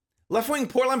Left-wing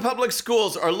Portland public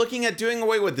schools are looking at doing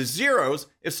away with zeros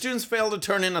if students fail to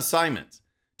turn in assignments.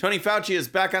 Tony Fauci is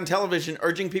back on television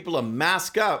urging people to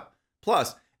mask up.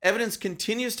 Plus, evidence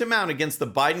continues to mount against the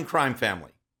Biden crime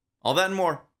family. All that and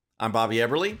more. I'm Bobby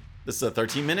Eberle. This is a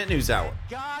 13-minute news hour.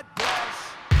 God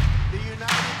bless the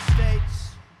United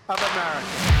States of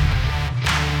America.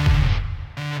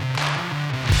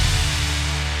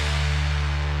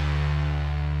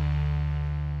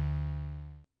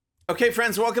 Okay,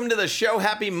 friends, welcome to the show.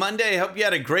 Happy Monday. I hope you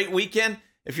had a great weekend.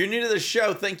 If you're new to the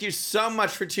show, thank you so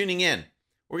much for tuning in.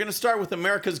 We're going to start with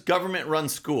America's government-run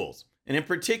schools, and in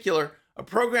particular, a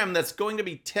program that's going to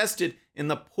be tested in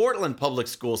the Portland public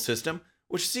school system,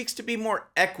 which seeks to be more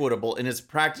equitable in its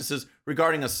practices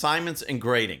regarding assignments and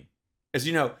grading. As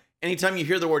you know, anytime you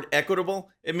hear the word equitable,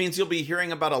 it means you'll be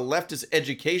hearing about a leftist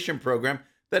education program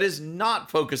that is not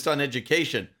focused on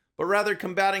education, but rather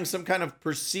combating some kind of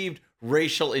perceived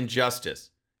racial injustice.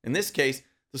 In this case,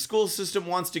 the school system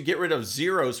wants to get rid of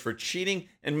zeros for cheating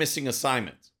and missing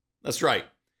assignments. That's right.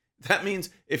 That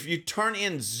means if you turn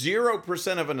in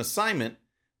 0% of an assignment,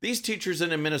 these teachers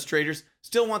and administrators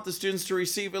still want the students to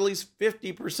receive at least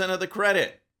 50% of the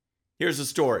credit. Here's the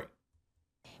story.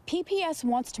 PPS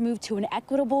wants to move to an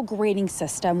equitable grading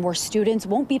system where students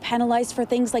won't be penalized for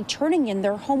things like turning in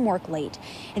their homework late.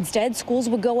 Instead, schools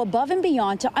would go above and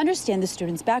beyond to understand the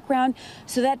student's background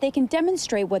so that they can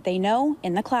demonstrate what they know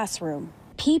in the classroom.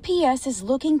 PPS is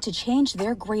looking to change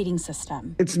their grading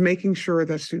system. It's making sure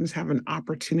that students have an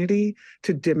opportunity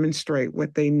to demonstrate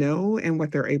what they know and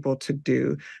what they're able to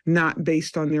do, not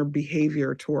based on their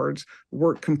behavior towards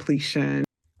work completion.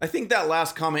 I think that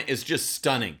last comment is just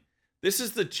stunning. This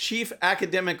is the chief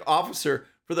academic officer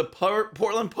for the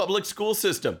Portland public school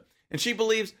system, and she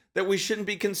believes that we shouldn't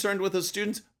be concerned with a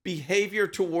student's behavior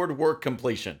toward work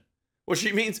completion. What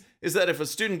she means is that if a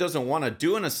student doesn't want to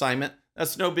do an assignment,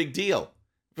 that's no big deal.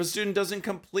 If a student doesn't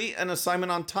complete an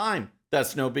assignment on time,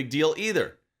 that's no big deal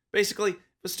either. Basically, if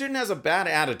a student has a bad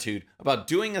attitude about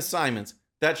doing assignments,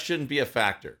 that shouldn't be a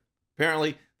factor.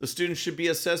 Apparently, the student should be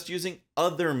assessed using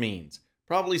other means,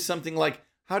 probably something like,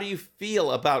 how do you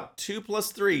feel about 2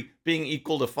 plus 3 being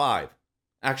equal to 5?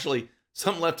 Actually,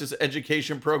 some leftist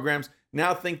education programs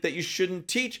now think that you shouldn't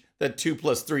teach that 2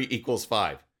 plus 3 equals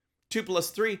 5. 2 plus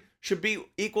 3 should be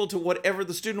equal to whatever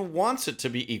the student wants it to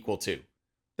be equal to.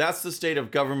 That's the state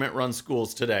of government-run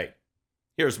schools today.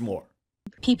 Here's more.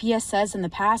 PPS says in the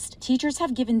past, teachers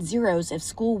have given zeros if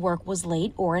schoolwork was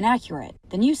late or inaccurate.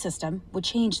 The new system would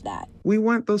change that. We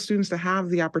want those students to have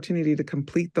the opportunity to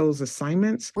complete those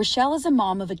assignments. Rochelle is a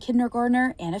mom of a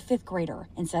kindergartner and a fifth grader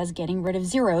and says getting rid of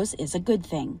zeros is a good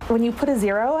thing. When you put a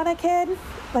zero on a kid,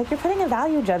 you're putting a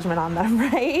value judgment on them,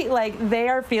 right? They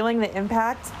are feeling the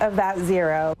impact of that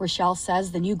zero. Rochelle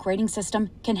says the new grading system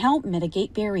can help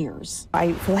mitigate barriers.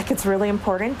 I feel like it's really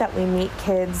important that we meet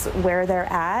kids where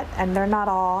they're at, and they're not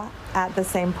all at the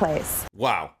same place.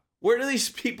 Wow. Where do these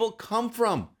people come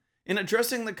from? In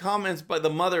addressing the comments by the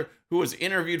mother who was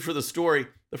interviewed for the story,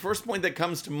 the first point that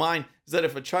comes to mind is that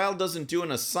if a child doesn't do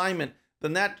an assignment,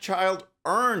 then that child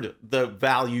earned the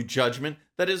value judgment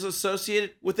that is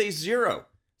associated with a zero.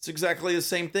 It's exactly the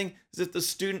same thing as if the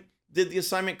student did the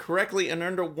assignment correctly and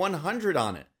earned a 100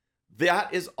 on it.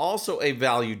 That is also a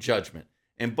value judgment,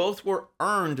 and both were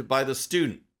earned by the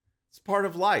student. It's part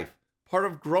of life. Part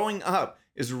of growing up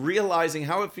is realizing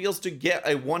how it feels to get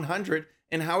a 100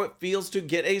 and how it feels to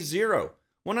get a 0.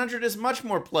 100 is much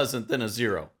more pleasant than a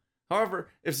 0. However,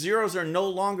 if zeros are no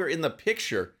longer in the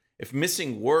picture, if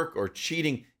missing work or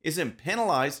cheating isn't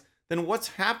penalized, then what's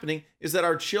happening is that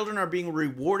our children are being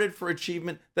rewarded for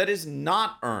achievement that is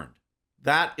not earned.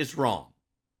 That is wrong.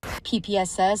 PPS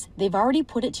says they've already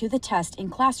put it to the test in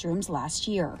classrooms last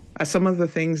year. Some of the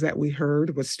things that we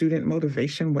heard was student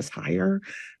motivation was higher,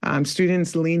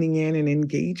 students leaning in and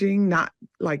engaging, not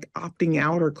opting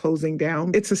out or closing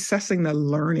down. It's assessing the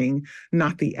learning,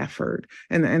 not the effort.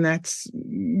 And that's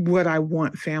what I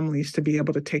want families to be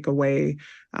able to take away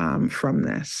from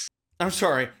this. I'm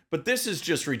sorry, but this is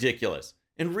just ridiculous.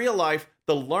 In real life,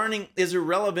 the learning is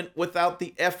irrelevant without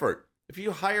the effort. If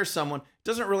you hire someone, it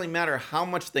doesn't really matter how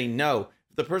much they know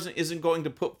if the person isn't going to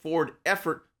put forward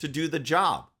effort to do the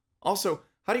job. Also,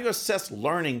 how do you assess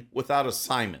learning without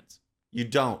assignments? You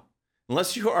don't.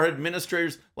 Unless you are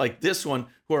administrators like this one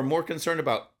who are more concerned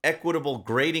about equitable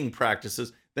grading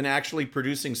practices than actually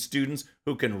producing students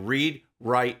who can read,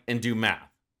 write, and do math.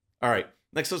 All right,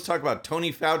 next let's talk about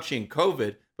Tony Fauci and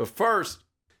COVID. But first,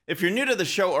 if you're new to the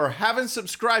show or haven't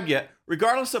subscribed yet,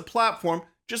 regardless of platform,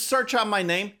 just search out my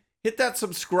name. Hit that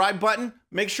subscribe button.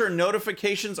 Make sure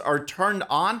notifications are turned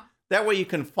on. That way you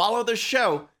can follow the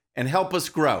show and help us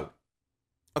grow.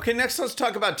 Okay, next let's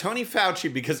talk about Tony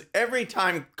Fauci, because every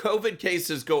time COVID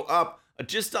cases go up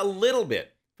just a little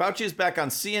bit, Fauci is back on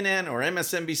CNN or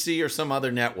MSNBC or some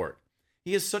other network.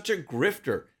 He is such a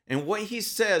grifter, and what he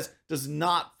says does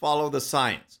not follow the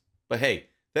science. But hey,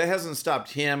 that hasn't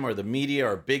stopped him or the media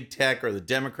or big tech or the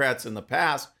Democrats in the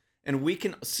past, and we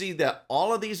can see that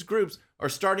all of these groups are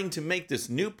starting to make this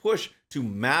new push to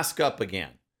mask up again.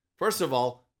 First of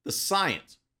all, the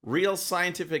science. Real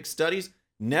scientific studies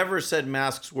never said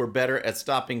masks were better at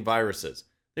stopping viruses.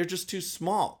 They're just too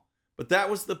small. But that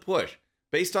was the push.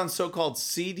 Based on so-called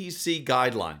CDC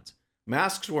guidelines,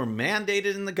 masks were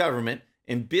mandated in the government,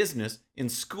 in business, in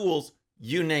schools,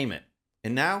 you name it.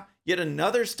 And now, yet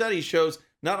another study shows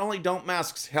not only don't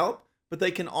masks help, but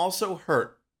they can also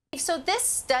hurt. So this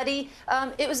study,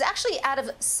 it was actually out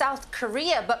of South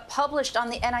Korea, but published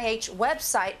on the NIH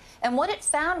website. And what it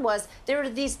found was there were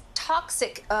these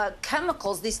toxic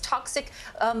chemicals, these toxic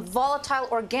volatile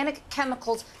organic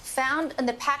chemicals found in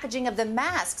the packaging of the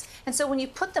masks. And so when you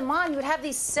put them on, you would have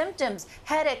these symptoms,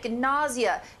 headache and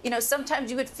nausea. You know,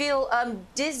 sometimes you would feel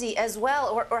dizzy as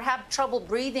well, or have trouble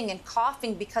breathing and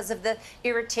coughing because of the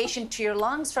irritation to your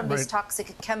lungs from these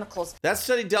toxic chemicals. That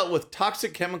study dealt with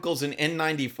toxic chemicals in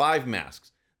N95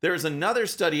 masks. There is another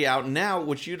study out now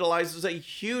which utilizes a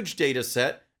huge data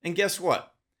set, and guess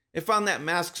what? It found that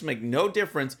masks make no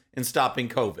difference in stopping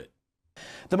COVID.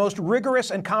 The most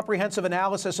rigorous and comprehensive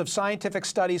analysis of scientific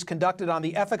studies conducted on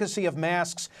the efficacy of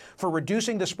masks for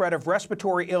reducing the spread of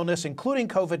respiratory illness, including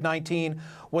COVID-19,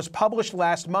 was published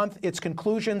last month. Its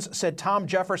conclusions, said Tom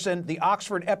Jefferson, the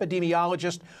Oxford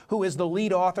epidemiologist who is the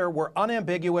lead author, were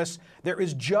unambiguous. There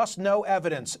is just no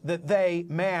evidence that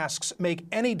masks, make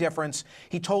any difference,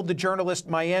 he told the journalist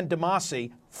Mayan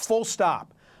Damasi, full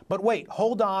stop. But wait,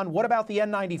 hold on. What about the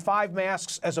N95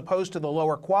 masks as opposed to the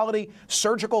lower quality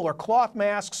surgical or cloth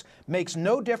masks? Makes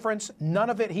no difference. None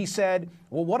of it, he said.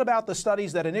 Well, what about the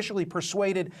studies that initially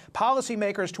persuaded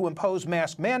policymakers to impose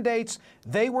mask mandates?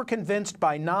 They were convinced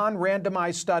by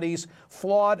non-randomized studies,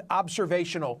 flawed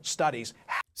observational studies.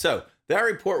 So that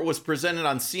report was presented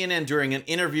on CNN during an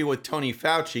interview with Tony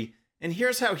Fauci, and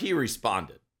here's how he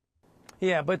responded.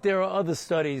 Yeah, but there are other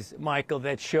studies, Michael,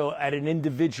 that show at an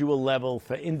individual level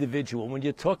for individual. When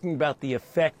you're talking about the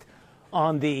effect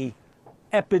on the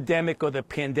epidemic or the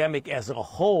pandemic as a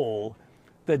whole,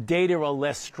 the data are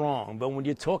less strong. But when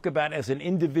you talk about as an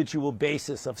individual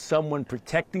basis of someone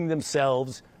protecting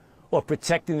themselves or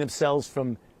protecting themselves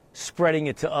from spreading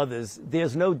it to others,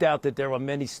 there's no doubt that there are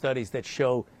many studies that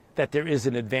show that there is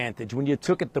an advantage. When you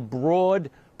took at the broad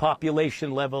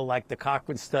population level, like the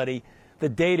Cochrane study, the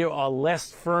data are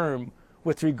less firm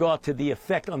with regard to the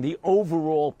effect on the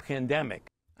overall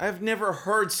pandemic. I've never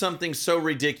heard something so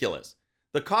ridiculous.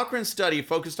 The Cochrane study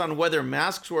focused on whether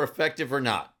masks were effective or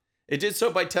not. It did so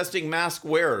by testing mask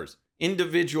wearers,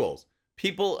 individuals,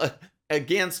 people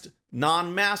against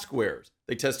non-mask wearers.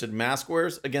 They tested mask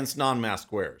wearers against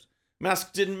non-mask wearers.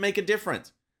 Masks didn't make a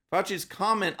difference. Fauci's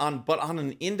comment but on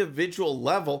an individual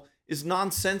level is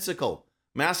nonsensical.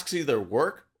 Masks either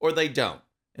work or they don't.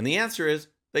 And the answer is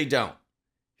they don't.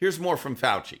 Here's more from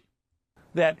Fauci.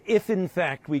 That if, in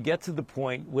fact, we get to the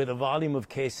point where the volume of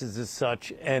cases is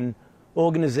such and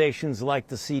organizations like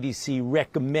the CDC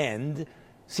recommend,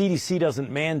 CDC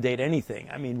doesn't mandate anything,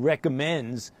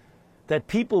 recommends that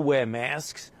people wear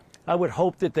masks, I would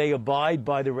hope that they abide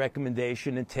by the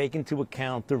recommendation and take into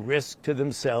account the risk to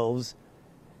themselves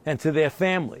and to their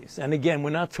families. And again, we're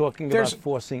not talking about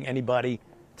forcing anybody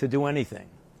to do anything.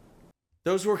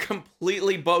 Those were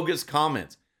completely bogus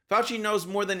comments. Fauci knows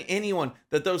more than anyone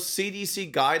that those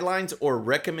CDC guidelines or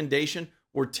recommendation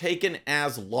were taken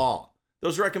as law.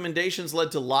 Those recommendations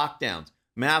led to lockdowns,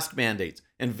 mask mandates,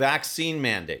 and vaccine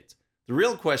mandates. The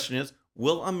real question is,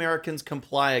 will Americans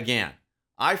comply again?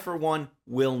 I, for one,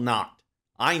 will not.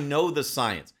 I know the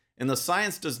science, and the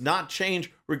science does not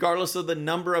change regardless of the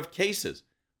number of cases.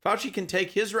 Fauci can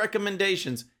take his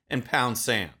recommendations and pound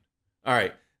sand. All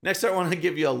right. Next, I want to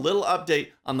give you a little update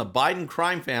on the Biden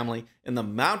crime family and the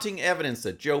mounting evidence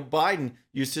that Joe Biden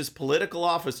used his political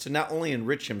office to not only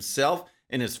enrich himself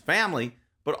and his family,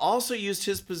 but also used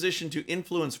his position to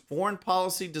influence foreign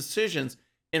policy decisions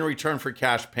in return for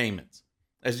cash payments.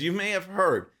 As you may have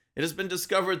heard, it has been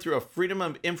discovered through a Freedom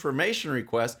of Information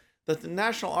request that the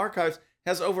National Archives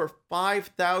has over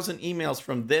 5,000 emails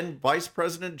from then Vice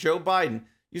President Joe Biden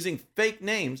using fake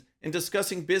names and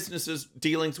discussing businesses'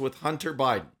 dealings with Hunter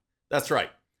Biden. That's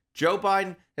right. Joe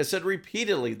Biden has said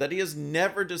repeatedly that he has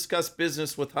never discussed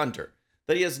business with Hunter,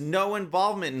 that he has no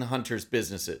involvement in Hunter's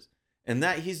businesses, and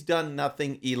that he's done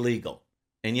nothing illegal.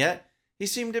 And yet, he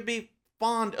seemed to be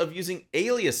fond of using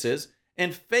aliases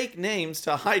and fake names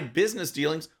to hide business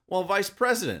dealings while vice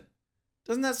president.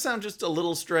 Doesn't that sound just a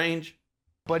little strange?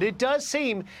 But it does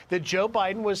seem that Joe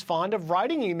Biden was fond of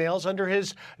writing emails under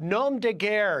his nom de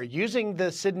guerre, using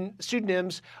the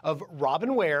pseudonyms of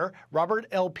Robin Ware, Robert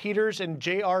L. Peters, and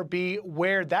J.R.B.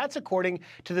 Ware. That's according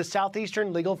to the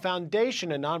Southeastern Legal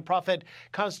Foundation, a nonprofit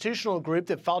constitutional group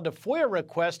that filed a FOIA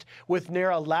request with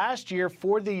NARA last year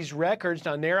for these records.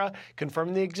 Now, NARA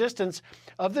confirmed the existence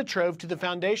of the trove to the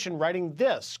foundation, writing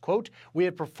this, quote, "We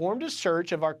have performed a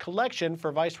search of our collection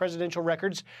for vice presidential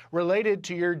records related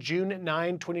to your June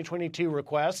 9, 2022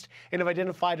 request and have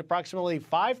identified approximately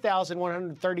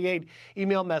 5,138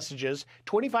 email messages,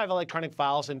 25 electronic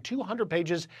files, and 200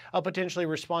 pages of potentially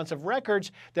responsive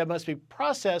records that must be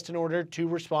processed in order to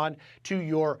respond to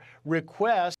your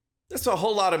request." That's a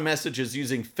whole lot of messages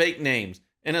using fake names.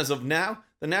 And as of now,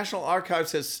 the National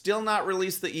Archives has still not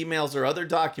released the emails or other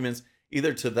documents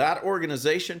either to that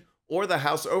organization or the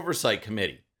House Oversight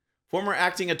Committee. Former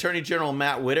Acting Attorney General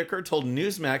Matt Whitaker told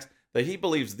Newsmax that he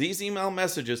believes these email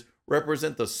messages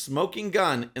represent the smoking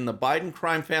gun in the Biden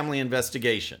crime family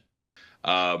investigation.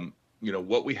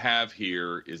 What we have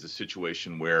here is a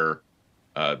situation where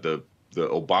the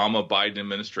Obama-Biden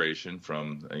administration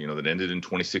that ended in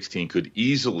 2016 could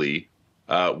easily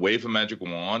wave a magic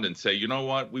wand and say, you know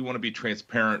what, we want to be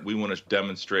transparent. We want to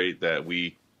demonstrate that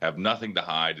we have nothing to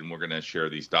hide and we're going to share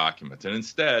these documents. And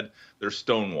instead, they're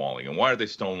stonewalling. And why are they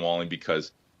stonewalling?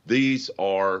 Because these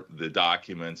are the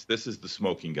documents. This is the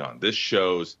smoking gun. This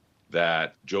shows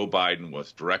that Joe Biden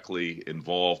was directly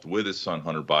involved with his son,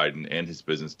 Hunter Biden, and his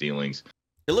business dealings.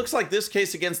 It looks like this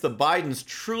case against the Bidens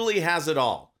truly has it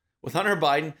all. With Hunter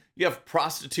Biden, you have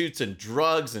prostitutes and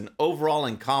drugs and overall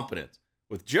incompetence.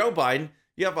 With Joe Biden,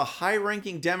 you have a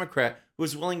high-ranking Democrat who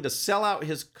is willing to sell out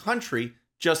his country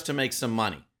just to make some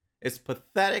money. It's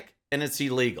pathetic and it's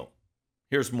illegal.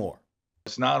 Here's more.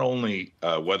 It's not only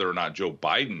whether or not Joe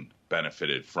Biden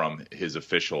benefited from his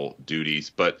official duties,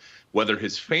 but whether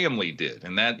his family did.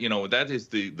 And that is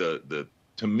the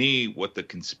to me, what the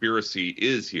conspiracy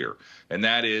is here. And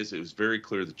that is, it was very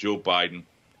clear that Joe Biden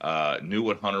knew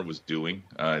what Hunter was doing.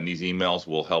 And these emails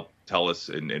will help tell us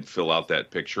and fill out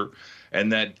that picture.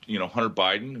 And that, Hunter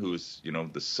Biden, who's,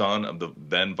 the son of the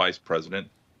then vice president,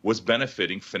 was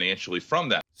benefiting financially from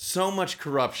that. So much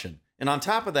corruption. And on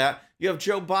top of that, you have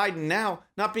Joe Biden now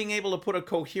not being able to put a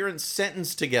coherent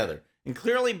sentence together and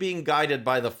clearly being guided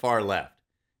by the far left.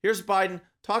 Here's Biden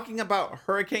talking about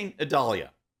Hurricane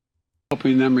Idalia.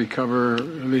 Helping them recover, at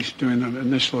least doing the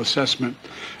initial assessment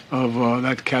of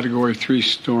that Category 3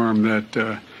 storm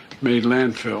that made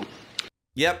landfill.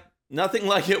 Yep, nothing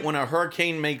like it when a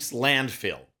hurricane makes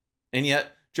landfill. And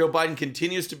yet, Joe Biden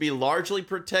continues to be largely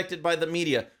protected by the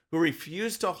media, who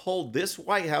refuse to hold this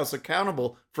White House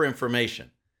accountable for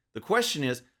information. The question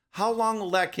is, how long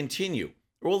will that continue?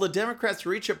 Or will the Democrats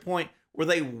reach a point where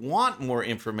they want more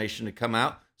information to come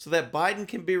out so that Biden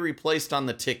can be replaced on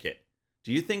the ticket?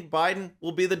 Do you think Biden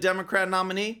will be the Democrat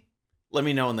nominee? Let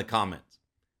me know in the comments.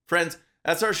 Friends,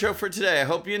 that's our show for today. I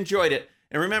hope you enjoyed it.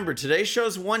 And remember, today's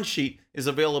show's one sheet is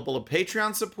available to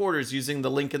Patreon supporters using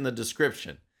the link in the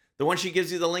description. The one sheet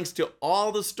gives you the links to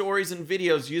all the stories and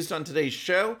videos used on today's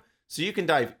show, so you can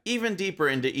dive even deeper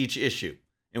into each issue.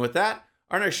 And with that,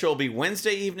 our next show will be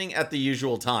Wednesday evening at the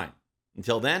usual time.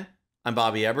 Until then, I'm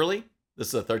Bobby Eberle. This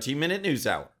is a 13-minute news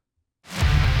hour.